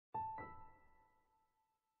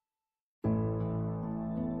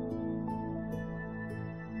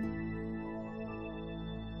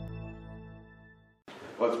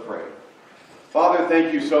Let's pray. Father,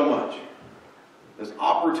 thank you so much. This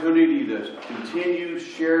opportunity to continue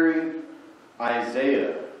sharing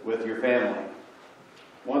Isaiah with your family.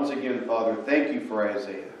 Once again, Father, thank you for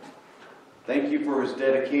Isaiah. Thank you for his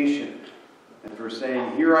dedication and for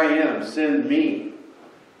saying, "Here I am, send me."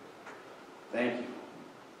 Thank you.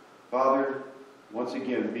 Father, once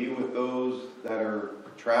again, be with those that are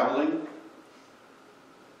traveling,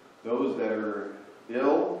 those that are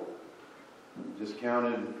ill. Just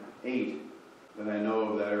counted 8 that I know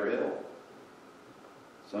of that are ill.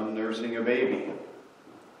 Some nursing a baby.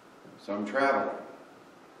 Some traveling.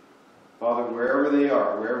 Father, wherever they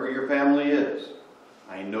are, wherever your family is,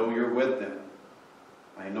 I know you're with them.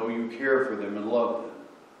 I know you care for them and love them.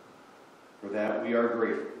 For that we are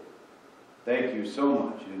grateful. Thank you so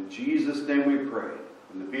much. In Jesus' name we pray.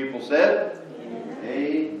 And the people said, Amen.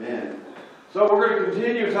 Amen. So we're going to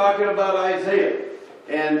continue talking about Isaiah.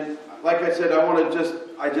 And like I said,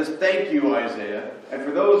 I just thank you, Isaiah. And for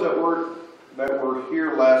those that were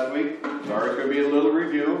here last week, sorry, it's going to be a little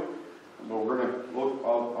review, but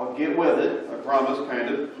I'll get with it. I promise, kind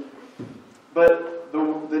of. But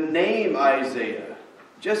the name Isaiah,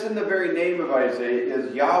 just in the very name of Isaiah,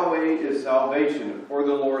 is Yahweh is salvation, or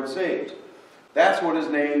the Lord saves. That's what his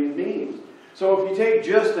name means. So if you take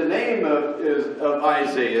just the name of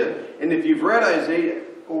Isaiah, and if you've read Isaiah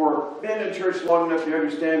or been in church long enough, you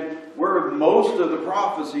understand where most of the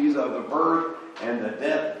prophecies of the birth and the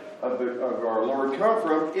death of our Lord come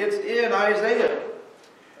from. It's in Isaiah.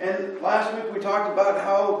 And last week we talked about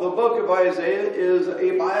how the book of Isaiah is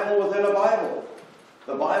a Bible within a Bible.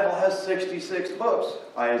 The Bible has 66 books.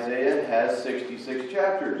 Isaiah has 66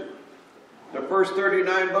 chapters. The first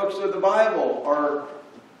 39 books of the Bible are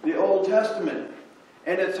the Old Testament.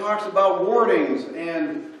 And it talks about warnings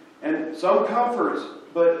and some comforts,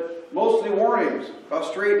 but mostly warnings about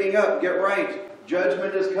straightening up, get right,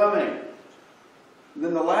 judgment is coming. And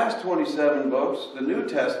then the last 27 books, the New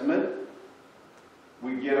Testament,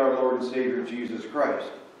 we get our Lord and Savior Jesus Christ.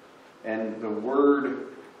 And the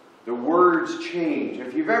words change.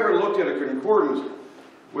 If you've ever looked at a concordance,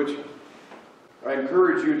 which I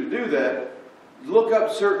encourage you to do that, look up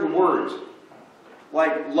certain words,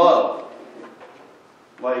 like love,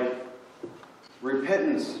 like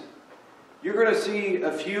repentance. You're going to see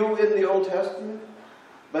a few in the Old Testament,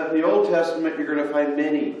 but in the Old Testament you're going to find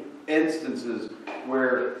many instances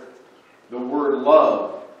where the word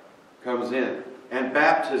love comes in, and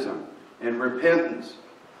baptism, and repentance.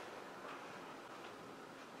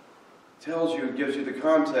 It gives you the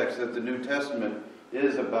context that the New Testament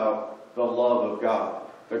is about the love of God,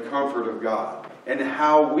 the comfort of God, and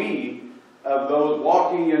how we, of those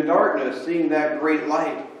walking in darkness, seeing that great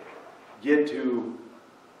light, get to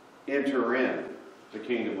enter in the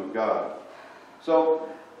kingdom of God. So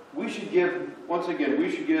we should give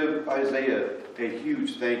Isaiah a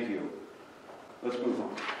huge thank you. Let's move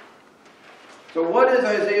on. So what is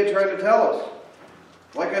Isaiah trying to tell us?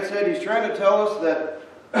 Like I said, he's trying to tell us that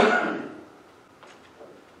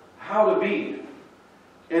how to be.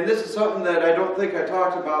 And this is something that I don't think I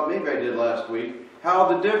talked about, maybe I did last week, how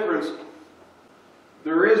there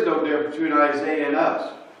is no difference between Isaiah and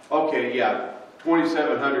us. Okay, yeah,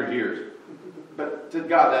 2,700 years. But to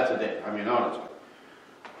God, that's a day. I mean, honestly.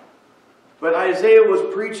 But Isaiah was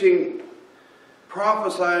preaching,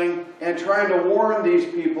 prophesying, and trying to warn these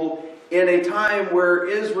people in a time where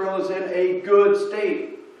Israel is in a good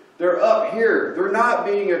state. They're up here. They're not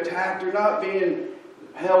being attacked. They're not being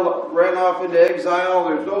ran off into exile.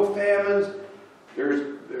 There's no famines.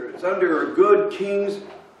 It's under good kings.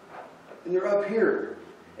 And they're up here.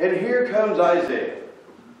 And here comes Isaiah.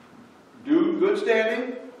 Good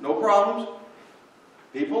standing, no problems.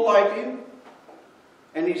 People like him.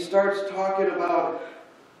 And he starts talking about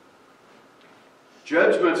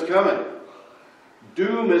judgment's coming.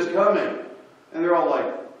 Doom is coming. And they're all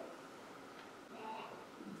like,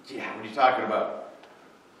 yeah, what are you talking about?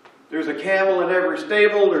 There's a camel in every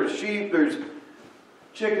stable, there's sheep, there's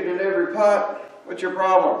chicken in every pot. What's your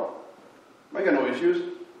problem? I got no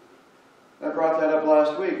issues. I brought that up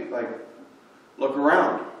last week. Like, look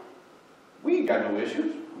around. We ain't got no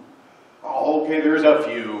issues. Oh, okay, there's a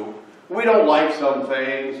few. We don't like some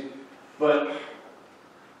things. But,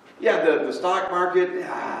 yeah, the stock market,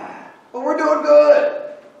 well, we're doing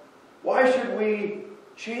good. Why should we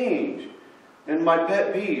change? And my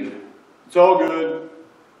pet peeve, it's all good.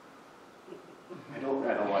 I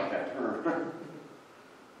don't like that term.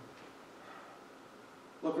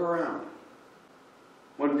 Look around.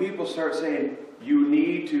 When people start saying, you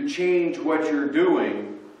need to change what you're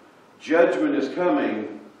doing, judgment is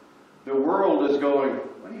coming, the world is going,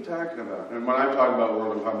 what are you talking about? And when I'm talking about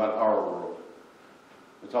world, I'm talking about our world.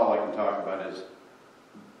 That's all I can talk about is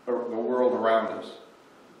the world around us.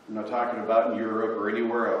 I'm not talking about in Europe or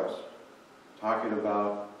anywhere else. I'm talking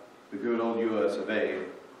about the good old US of A,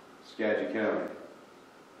 Skagit County.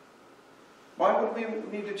 Why would we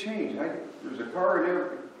need to change? There's a car in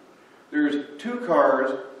every... There's 2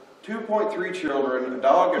 cars, 2.3 children, a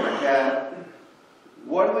dog and a cat.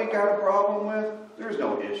 What do we got a problem with? There's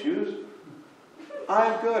no issues.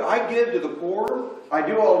 I'm good. I give to the poor. I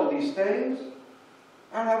do all of these things.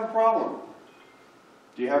 I don't have a problem.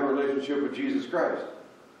 Do you have a relationship with Jesus Christ?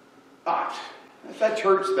 That's that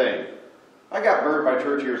church thing. I got burned by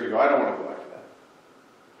church years ago. I don't want to go back to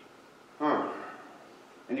that.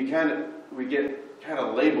 And we get kind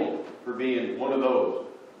of labeled for being one of those.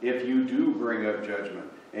 If you do bring up judgment,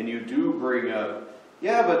 and you do bring up,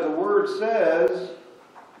 yeah, but the Word says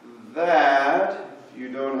that if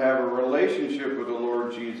you don't have a relationship with the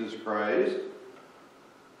Lord Jesus Christ,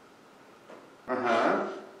 well,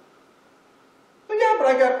 yeah, but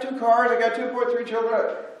I got 2 cars, I got 2.3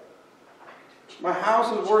 children. My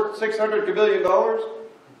house is worth $600 billion. I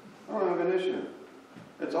don't have an issue.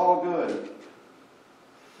 It's all good.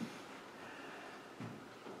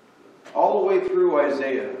 All the way through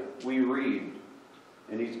Isaiah, we read,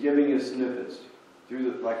 and he's giving us snippets.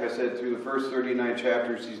 Like I said, through the first 39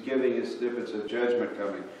 chapters, he's giving us snippets of judgment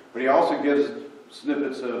coming. But he also gives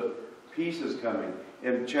snippets of pieces coming.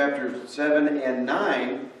 In chapters 7 and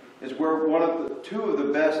 9 is where 2 of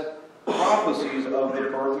the best prophecies of the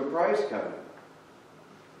birth of Christ coming.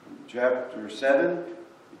 In chapter 7,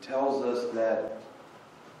 he tells us that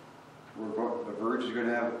the Virgin is going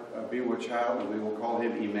to be with child, and we will call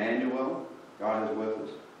him Emmanuel. God is with us.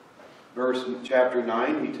 Chapter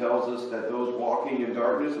 9, he tells us that those walking in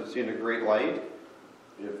darkness have seen a great light.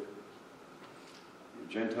 If you're a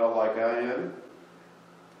Gentile like I am,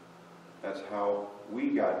 that's how we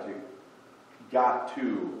got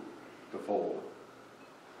to the fold.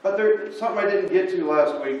 But there's something I didn't get to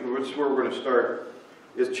last week, which is where we're going to start,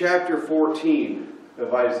 is chapter 14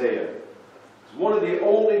 of Isaiah. It's one of the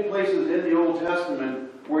only places in the Old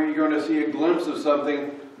Testament where you're going to see a glimpse of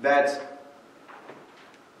something that's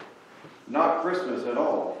not Christmas at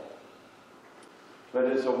all. But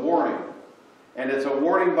it's a warning. And it's a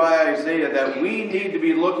warning by Isaiah that we need to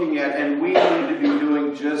be looking at, and we need to be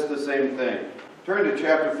doing just the same thing. Turn to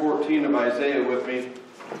chapter 14 of Isaiah with me.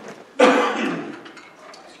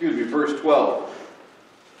 Excuse me, verse 12.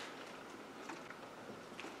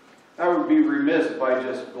 I would be remiss if I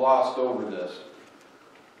just glossed over this.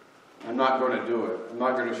 I'm not going to do it. I'm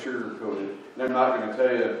not going to sugarcoat it. And I'm not going to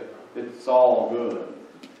tell you it's all good.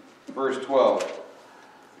 Verse 12.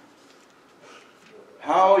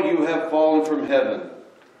 How you have fallen from heaven,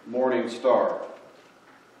 morning star,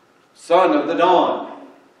 son of the dawn.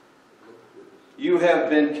 You have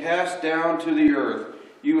been cast down to the earth.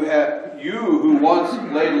 You who once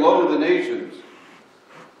lay low the nations.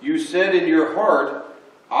 You said in your heart,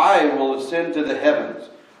 I will ascend to the heavens.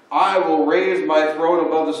 I will raise my throne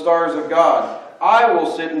above the stars of God. I will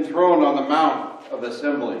sit enthroned on the mount of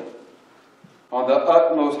assembly, on the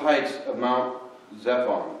utmost heights of Mount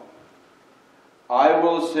Zephon. I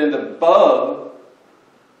will ascend above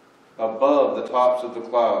the tops of the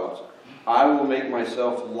clouds. I will make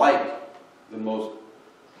myself like the Most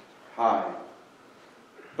High.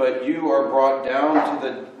 But you are brought down to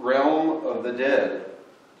the realm of the dead,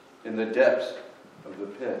 in the depths of the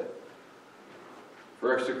pit.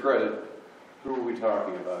 For extra credit, who are we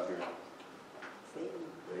talking about here?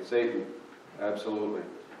 Satan. Absolutely.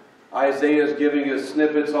 Isaiah is giving us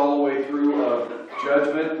snippets all the way through of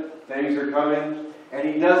judgment. Things are coming. And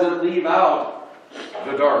he doesn't leave out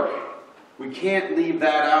the dark. We can't leave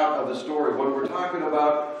that out of the story. When we're talking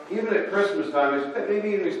about, even at Christmas time, maybe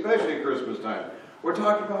even especially at Christmas time, we're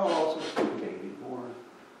talking about also a baby born.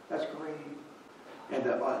 That's great. And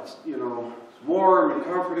it's warm and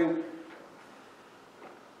comforting.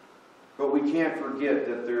 But we can't forget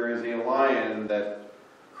that there is a lion that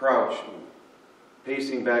crouched,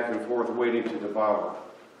 pacing back and forth, waiting to devour.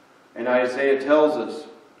 And Isaiah tells us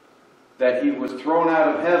that he was thrown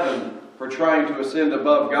out of heaven for trying to ascend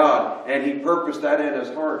above God, and he purposed that in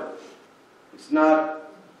his heart. It's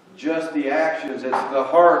not just the actions, it's the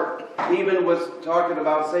heart. Even with talking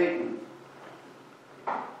about Satan.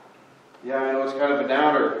 Yeah, I know it's kind of a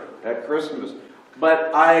downer at Christmas.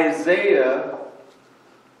 But Isaiah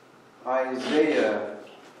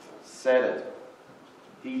said it.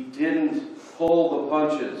 He didn't pull the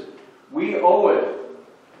punches. We owe it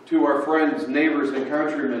to our friends, neighbors, and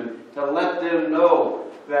countrymen to let them know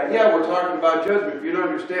that, yeah, we're talking about judgment. If you don't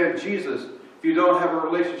understand Jesus, if you don't have a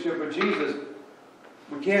relationship with Jesus,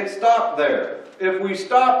 we can't stop there. If we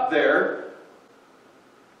stop there,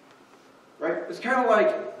 Right? It's kind of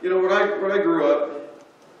like, you know, when I grew up,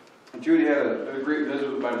 Judy had a great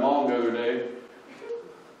visit with my mom the other day.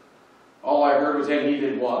 All I heard was, and he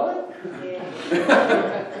did what?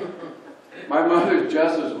 Yeah. My mother's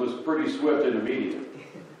justice was pretty swift and immediate.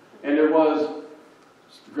 And it was,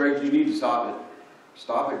 Greg, you need to stop it.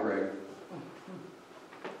 Stop it, Greg.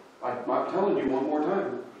 I'm telling you one more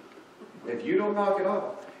time. If you don't knock it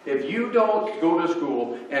off, if you don't go to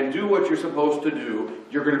school and do what you're supposed to do,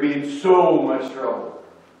 you're going to be in so much trouble.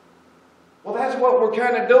 Well, that's what we're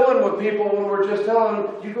kind of doing with people when we're just telling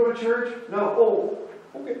them, you go to church? No. Oh,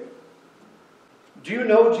 okay. Do you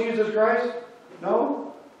know Jesus Christ?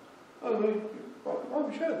 No? Oh,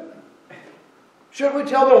 we should. Should we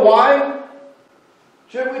tell them why?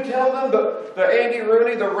 Should we tell them the Andy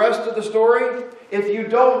Rooney, the rest of the story? If you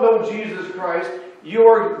don't know Jesus Christ,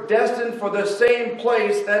 you're destined for the same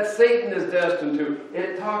place that Satan is destined to.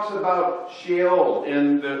 It talks about Sheol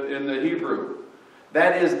in the Hebrew.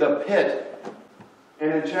 That is the pit.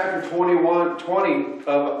 And in chapter 20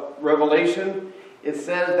 of Revelation, it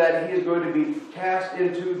says that he is going to be cast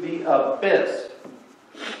into the abyss.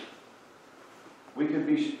 We could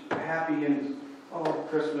be happy and,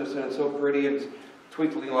 Christmas, and it's so pretty, and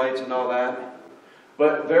twinkling lights and all that.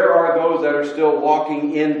 But there are those that are still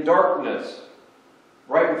walking in darkness,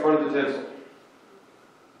 right in front of the tinsel.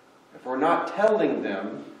 If we're not telling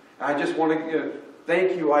them, I just want to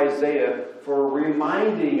thank you, Isaiah, for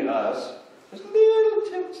reminding us, just a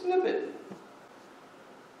little snippet,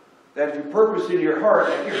 that if you purpose in your heart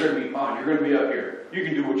that you're going to be fine, you're going to be up here, you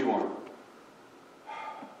can do what you want.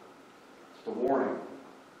 It's the warning.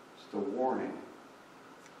 It's the warning.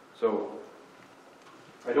 So,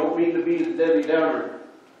 I don't mean to be the Debbie Downer,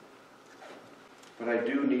 but I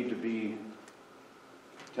do need to be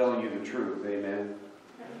telling you the truth. Amen?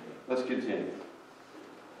 Let's continue.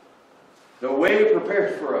 The way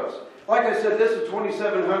prepared for us. Like I said, this is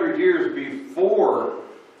 2,700 years before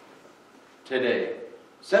today.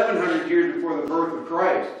 700 years before the birth of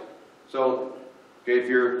Christ. So, okay, if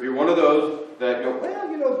you're one of those that go,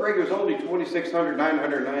 well, Greg, it was only 2,600,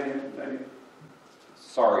 990.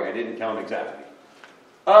 Sorry, I didn't count exactly.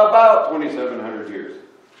 About 2,700 years.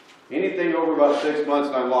 Anything over about 6 months,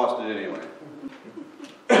 and I lost it anyway.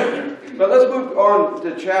 But let's move on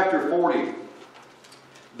to chapter 40.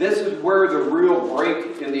 This is where the real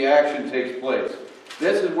break in the action takes place.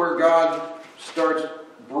 This is where God starts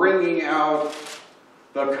bringing out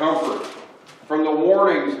the comfort. From the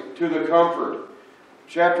warnings to the comfort.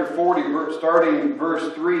 Chapter 40, starting in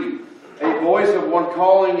verse 3. A voice of one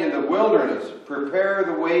calling in the wilderness, prepare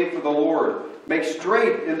the way for the Lord. Make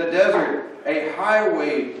straight in the desert a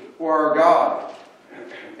highway for our God.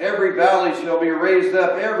 Every valley shall be raised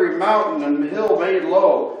up, every mountain and hill made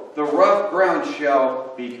low. The rough ground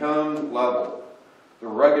shall become level. The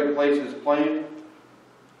rugged places plain,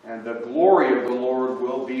 and the glory of the Lord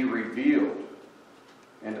will be revealed.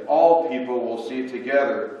 And all people will see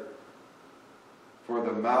together, for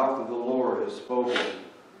the mouth of the Lord has spoken.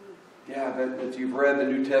 Yeah, if you've read the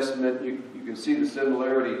New Testament, you can see the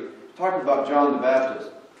similarity. Talking about John the Baptist.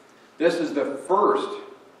 This is the first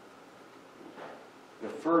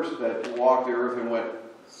that walked the earth and went,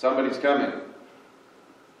 somebody's coming.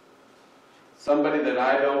 Somebody that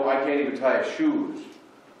I can't even tie his shoes.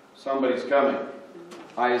 Somebody's coming.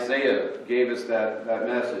 Isaiah gave us that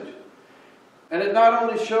message. And it not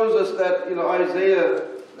only shows us that, Isaiah,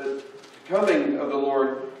 the coming of the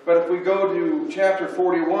Lord, but if we go to chapter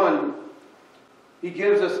 41, he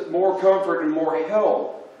gives us more comfort and more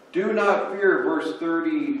help. Do not fear, verse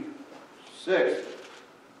 36.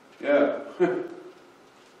 Yeah. I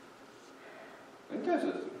think that's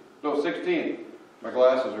it. No, 16. My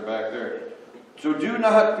glasses are back there. So do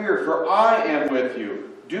not fear, for I am with you.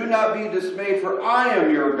 Do not be dismayed, for I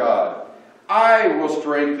am your God. I will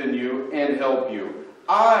strengthen you and help you.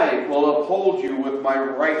 I will uphold you with my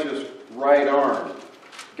righteous right arm.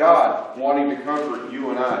 God wanting to comfort you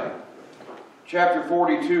and I. Chapter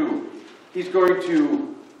 42, he's going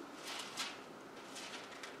to,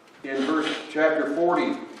 in chapter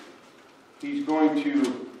 40, he's going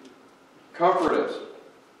to comfort us.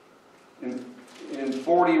 In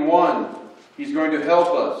 41, he's going to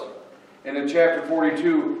help us. And in chapter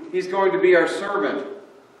 42, he's going to be our servant.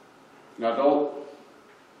 Now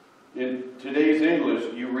in today's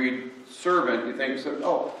English, you read servant, you think,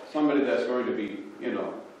 somebody that's going to be,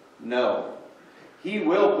 no. He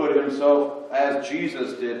will put himself, as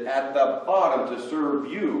Jesus did, at the bottom to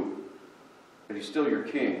serve you, but he's still your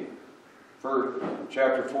king. For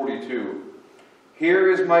chapter 42,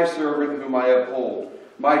 here is my servant whom I uphold,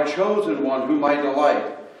 my chosen one whom I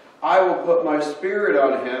delight. I will put my spirit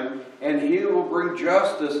on him, and he will bring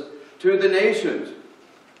justice to the nations.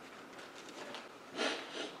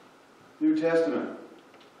 New Testament.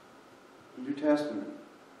 New Testament.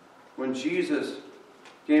 When Jesus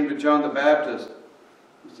came to John the Baptist,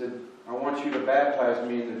 he said, I want you to baptize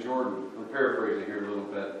me in the Jordan. I'm paraphrasing here a little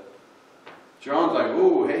bit. John's like,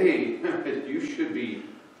 oh, hey, you should be,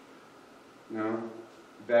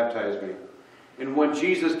 baptize me. And when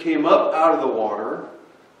Jesus came up out of the water,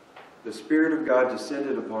 the Spirit of God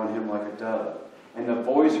descended upon him like a dove. And the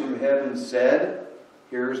voice from heaven said,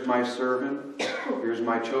 here's my servant, here's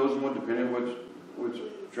my chosen one, depending on which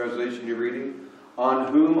translation you're reading,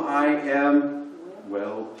 on whom I am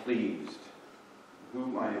well pleased.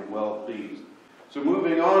 Whom I am well pleased. So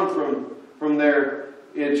moving on from there,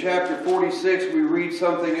 in chapter 46 we read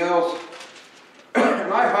something else.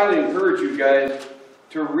 And I highly encourage you guys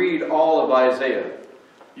to read all of Isaiah.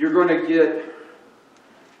 You're going to get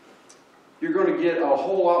a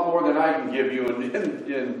whole lot more than I can give you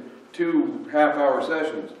in 2 half-hour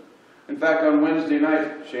sessions. In fact, on Wednesday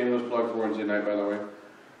night, shameless plug for Wednesday night, by the way,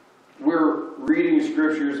 we're reading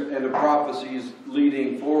scriptures and the prophecies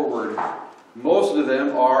leading forward. Most of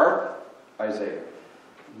them are Isaiah.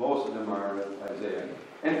 Most of them are Isaiah.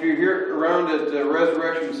 And if you're here around at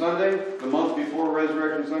Resurrection Sunday, the month before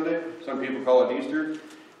Resurrection Sunday, some people call it Easter,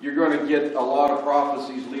 you're going to get a lot of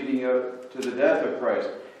prophecies leading up to the death of Christ.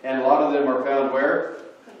 And a lot of them are found where?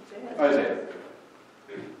 Isaiah.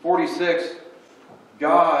 46,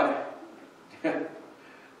 God,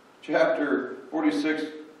 chapter 46, I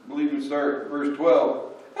believe we start verse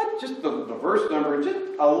 12. That's just the verse number, just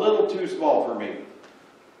a little too small for me.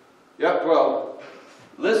 Yep, 12.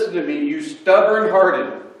 Listen to me, you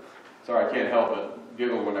stubborn-hearted. Sorry, I can't help but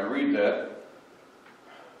giggle when I read that.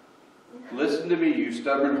 Listen to me, you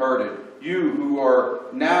stubborn-hearted. You who are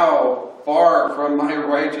now far from my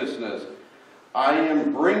righteousness. I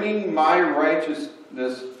am bringing my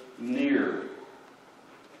righteousness near.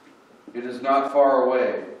 It is not far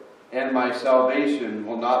away, and my salvation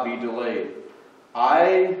will not be delayed.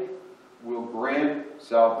 I will grant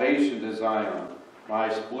salvation to Zion,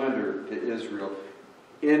 my splendor to Israel.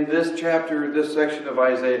 In this chapter, this section of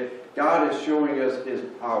Isaiah, God is showing us His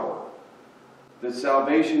power. That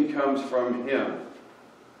salvation comes from Him.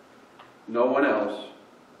 No one else.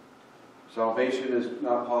 Salvation is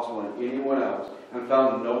not possible in anyone else. And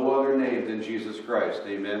found in no other name than Jesus Christ.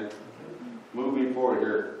 Amen. Moving forward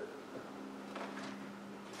here.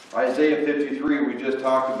 Isaiah 53, we just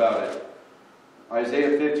talked about it.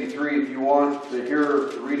 Isaiah 53, if you want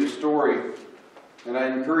to read a story, and I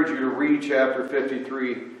encourage you to read chapter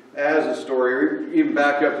 53 as a story, or even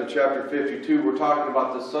back up to chapter 52, we're talking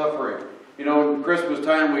about the suffering. In Christmas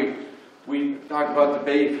time, we talk about the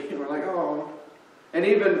baby, and we're like, oh. And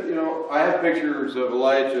even, I have pictures of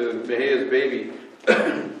Elijah and Behaya's baby,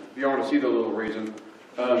 if you want to see the little reason.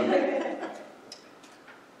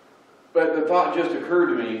 But the thought just occurred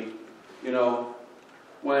to me,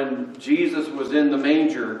 when Jesus was in the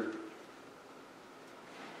manger,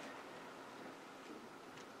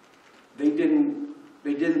 they didn't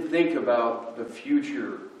think about the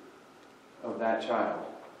future of that child.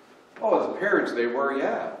 Oh, as parents they were,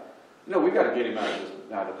 yeah. We got to get him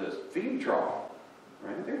out of this feed trough.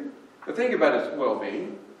 Right? But think about his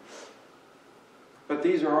well-being. But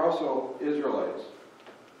these are also Israelites.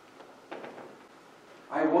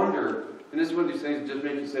 I wonder, and this is one of these things that just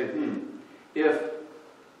make you say, if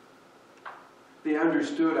they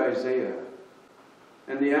understood Isaiah,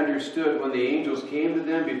 and they understood when the angels came to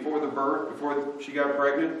them before the birth, before she got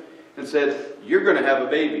pregnant, and said, you're going to have a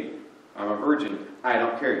baby. I'm a virgin. I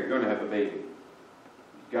don't care. You're going to have a baby.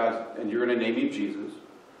 And you're going to name him Jesus.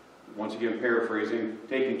 Once again, paraphrasing,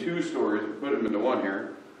 taking 2 stories and put them into one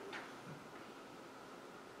here.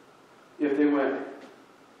 If they went,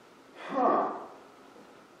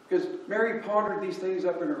 because Mary pondered these things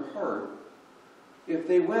up in her heart. If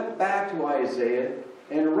they went back to Isaiah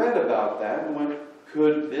and read about that and went,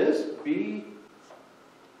 could that be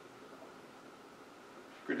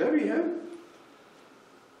him?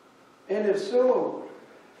 And if so,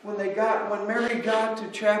 when Mary got to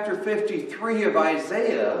chapter 53 of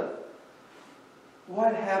Isaiah,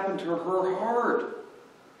 what happened to her heart?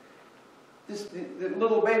 The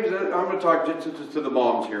little babies, I'm going to talk just to the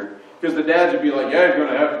moms here. Because the dads would be like, yeah, he's going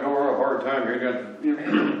to have to go through a hard time here.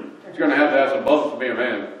 He's going to have some bumps to be a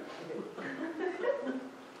man.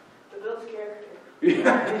 The Bill's character.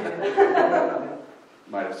 Yeah.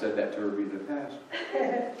 Might have said that to her in the past.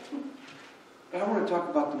 But I want to talk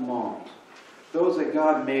about the moms. Those that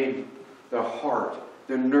God made the heart,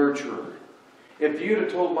 the nurturer. If you'd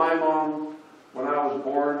have told my mom when I was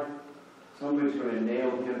born, somebody's going to nail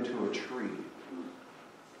him to a tree.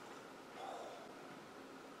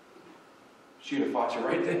 she'd have fought you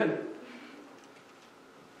right then.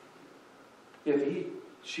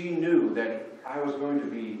 She knew that I was going to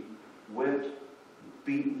be whipped,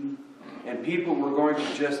 beaten, and people were going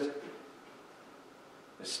to just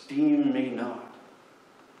esteem me not.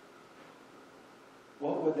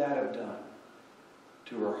 What would that have done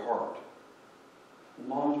to her heart?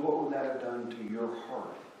 Moms, what would that have done to your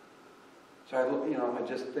heart? So I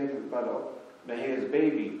just think about Mahia's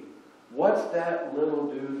baby. What's that little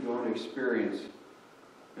dude going to experience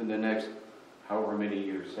in the next however many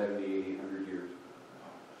years, 70, 80, 100 years?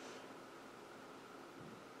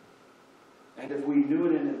 And if we knew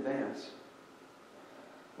it in advance,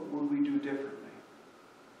 what would we do differently?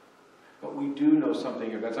 But we do know something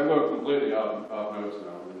in advance. I'm going completely off notes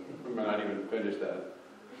now. We might not even finish that.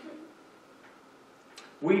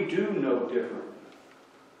 We do know differently.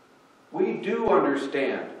 We do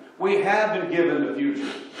understand. We have been given the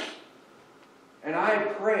future. And I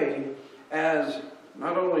pray as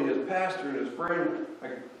not only his pastor and his friend, I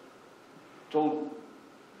told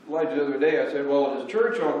Elijah the other day, I said, well, his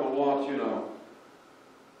church uncle wants,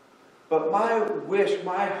 But my wish,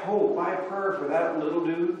 my hope, my prayer for that little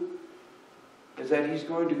dude is that he's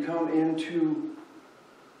going to come into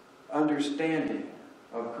understanding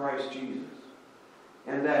of Christ Jesus.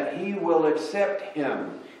 And that he will accept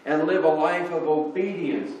him and live a life of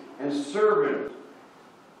obedience and servant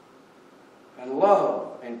and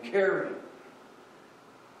love and caring.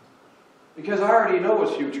 Because I already know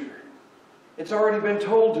his future. It's already been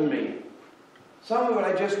told to me. Some of it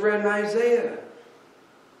I just read in Isaiah.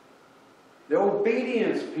 The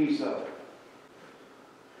obedience piece of it.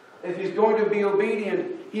 If he's going to be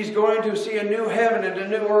obedient, he's going to see a new heaven and a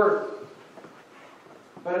new earth.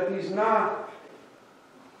 But if he's not,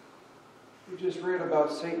 we just read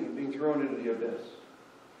about Satan being thrown into the abyss.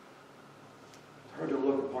 It's hard to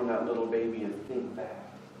look upon that little baby and think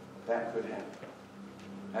that could happen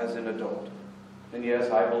as an adult. And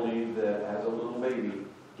yes, I believe that as a little baby,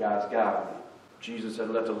 God's got me. Jesus said,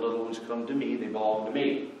 let the little ones come to me, they belong to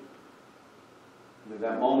me. And at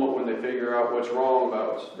that moment when they figure out what's wrong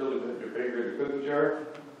about spilling your finger in the cookie jar,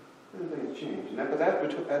 everything's changed. But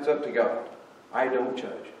that's up to God. I don't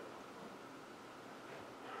judge.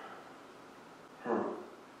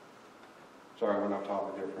 Sorry, I went off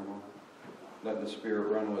topic there for a moment. Let the Spirit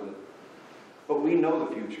run with it. But we know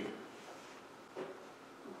the future.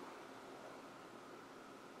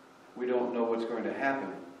 We don't know what's going to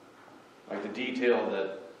happen. Like the detail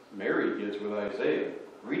that Mary gets with Isaiah,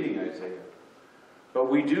 reading Isaiah.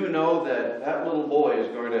 But we do know that that little boy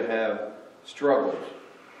is going to have struggles,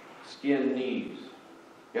 skinned knees.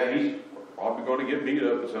 Yeah, he's probably going to get beat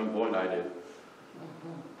up at some point. I did.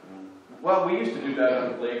 Well, we used to do that on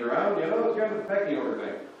the playground. It's kind of a pecking order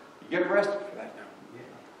thing. You get arrested for that now.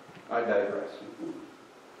 Yeah. I digress.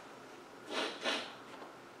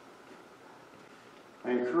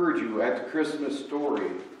 I encourage you at the Christmas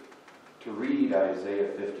story to read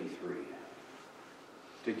Isaiah 53.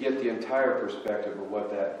 To get the entire perspective of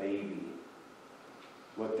what that baby,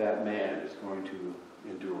 what that man is going to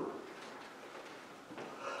endure.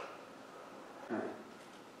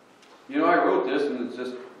 I wrote this and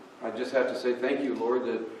I just have to say thank you, Lord,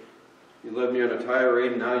 that you led me on a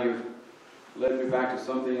tirade and now you've led me back to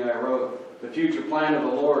something I wrote. The future plan of the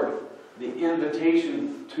Lord, the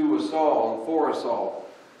invitation to us all and for us all,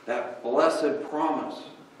 that blessed promise.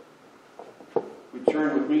 We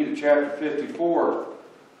turn with me to chapter 54.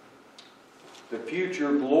 The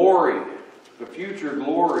future glory. The future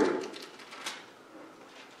glory.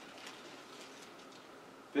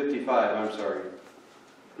 55, I'm sorry.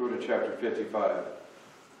 Go to chapter 55.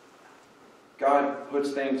 God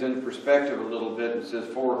puts things in perspective a little bit and says,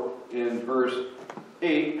 in verse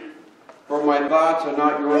 8, for my thoughts are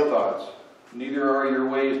not your thoughts, neither are your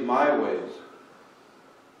ways my ways.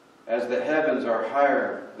 As the heavens are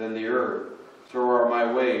higher than the earth, so are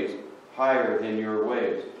my ways higher than your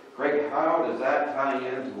ways. Greg, how does that tie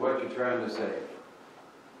into what you're trying to say?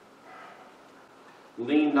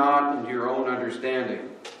 Lean not into your own understanding.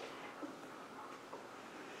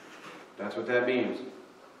 That's what that means.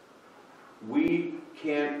 We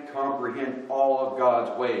can't comprehend all of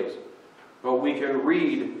God's ways, but we can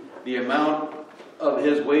read the amount of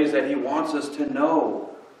His ways that He wants us to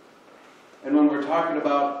know. And when we're talking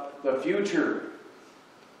about the future,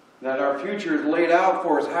 that our future is laid out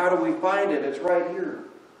for us, how do we find it? It's right here.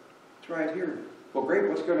 It's right here. Well, great,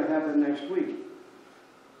 what's going to happen next week?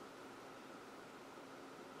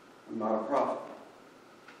 I'm not a prophet.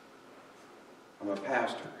 I'm a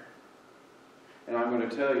pastor. And I'm going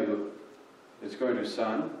to tell you, it's going to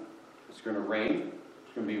sun, it's going to rain,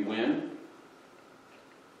 it's going to be wind.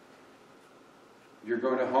 You're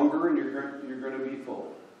going to hunger and you're going to be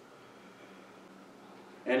full.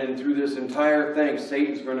 And through this entire thing,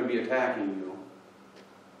 Satan's going to be attacking you.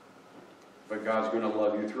 But God's going to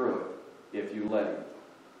love you through it if you let him.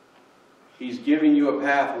 He's giving you a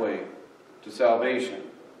pathway to salvation.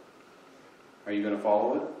 Are you going to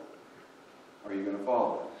follow it? Are you going to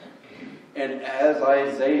follow it? And as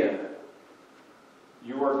Isaiah,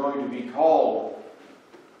 you are going to be called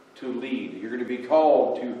to lead. You're going to be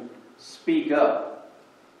called to speak up.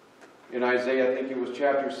 In Isaiah, I think it was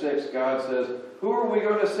chapter 6, God says, who are we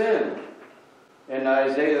going to send? And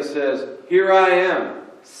Isaiah says, here I am,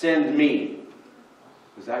 send me.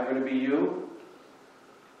 Is that going to be you?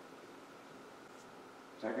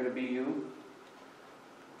 Is that going to be you?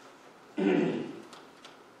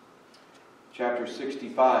 Chapter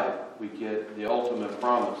 65, we get the ultimate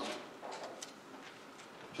promise.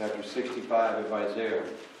 Chapter 65 of Isaiah.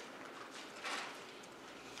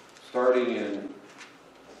 Starting in,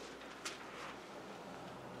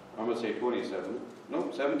 I'm going to say 27.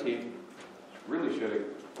 Nope, 17. Really should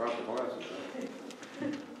have brought the glasses.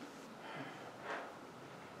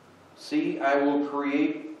 See, I will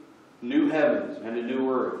create new heavens and a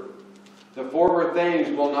new earth. The former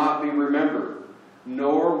things will not be remembered,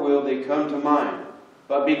 nor will they come to mind.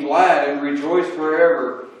 But be glad and rejoice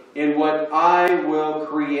forever in what I will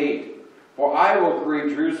create. For I will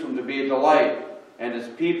create Jerusalem to be a delight, and its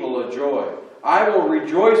people a joy. I will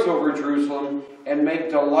rejoice over Jerusalem and make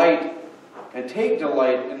delight and take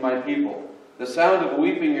delight in my people. The sound of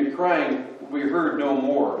weeping and crying will be heard no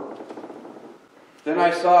more. Then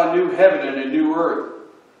I saw a new heaven and a new earth.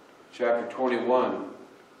 Chapter 21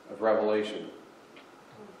 of Revelation.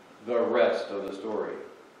 The rest of the story.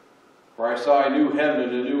 For I saw a new heaven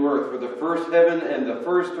and a new earth, for the first heaven and the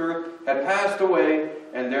first earth had passed away,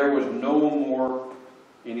 and there was no more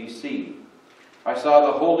any sea. I saw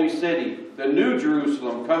the holy city, the new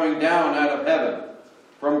Jerusalem, coming down out of heaven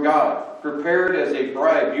from God, prepared as a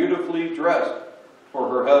bride beautifully dressed for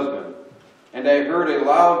her husband. And I heard a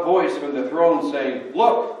loud voice from the throne saying,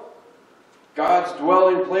 look, God's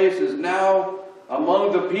dwelling place is now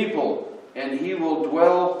among the people, and he will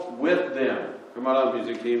dwell with them. Come on up,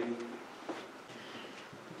 music team.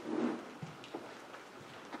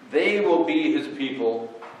 They will be his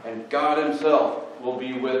people, and God himself will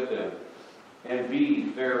be with them and be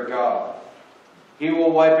their God. He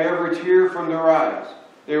will wipe every tear from their eyes.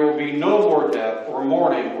 There will be no more death, or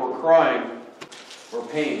mourning, or crying, or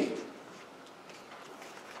pain.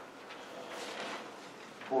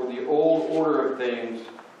 For the old order of things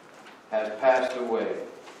has passed away.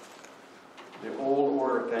 The old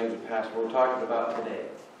order of things has passed away. We're talking about today.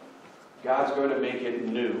 God's going to make it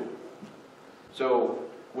new. So,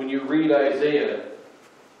 when you read Isaiah,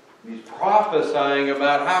 he's prophesying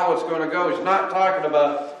about how it's going to go. He's not talking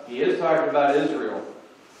about, he is talking about Israel.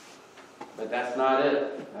 But that's not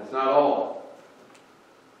it. That's not all.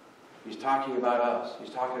 He's talking about us.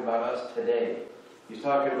 He's talking about us today. He's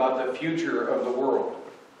talking about the future of the world.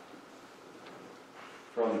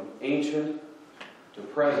 From ancient to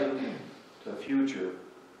present to future.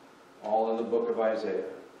 All in the book of Isaiah.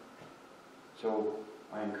 So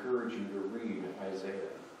I encourage you to read Isaiah.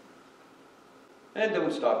 And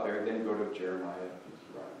don't stop there. Then go to Jeremiah.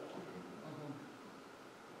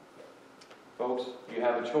 Folks, you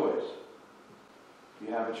have a choice.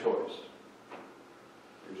 You have a choice.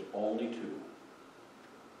 There's only two.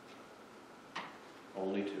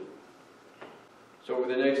 Only two. So over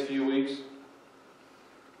the next few weeks,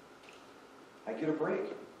 I get a break.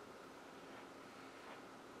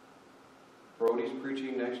 Brody's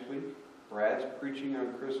preaching next week. Brad's preaching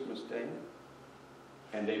on Christmas Day.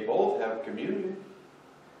 And they both have communion.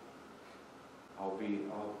 I'll be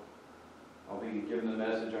giving the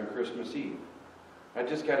message on Christmas Eve. I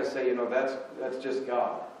just got to say, that's just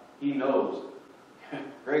God. He knows.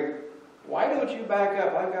 Greg, why don't you back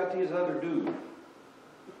up? I got these other dudes.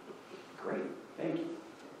 Great. Thank you.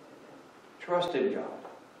 Trust in God.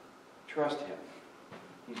 Trust him.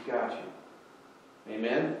 He's got you.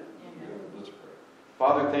 Amen? Let's pray.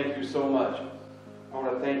 Father, thank you so much. I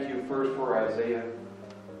want to thank you first for Isaiah.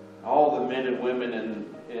 All the men and women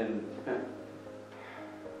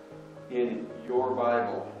in your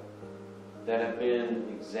Bible that have been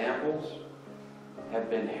examples, have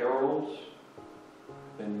been heralds,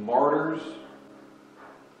 been martyrs,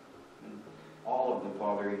 and all of them,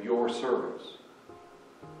 Father, your servants.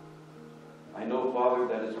 I know, Father,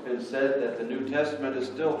 that it's been said that the New Testament is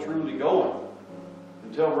still truly going.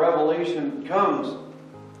 Until Revelation comes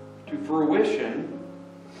to fruition,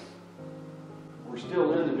 we're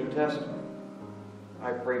still in the New Testament.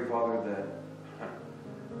 I pray, Father, that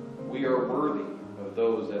we are worthy of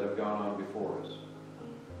those that have gone on before us.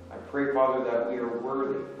 I pray, Father, that we are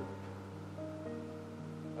worthy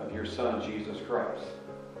of your Son, Jesus Christ.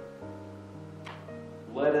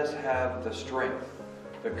 Let us have the strength,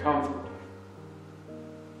 the comfort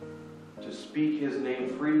to speak his name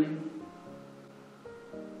freely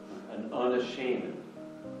and unashamed.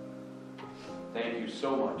 Thank you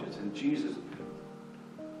so much. It's in Jesus'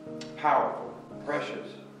 powerful, precious,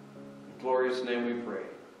 glorious name we pray.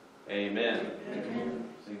 Amen. Amen.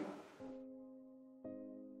 Sing.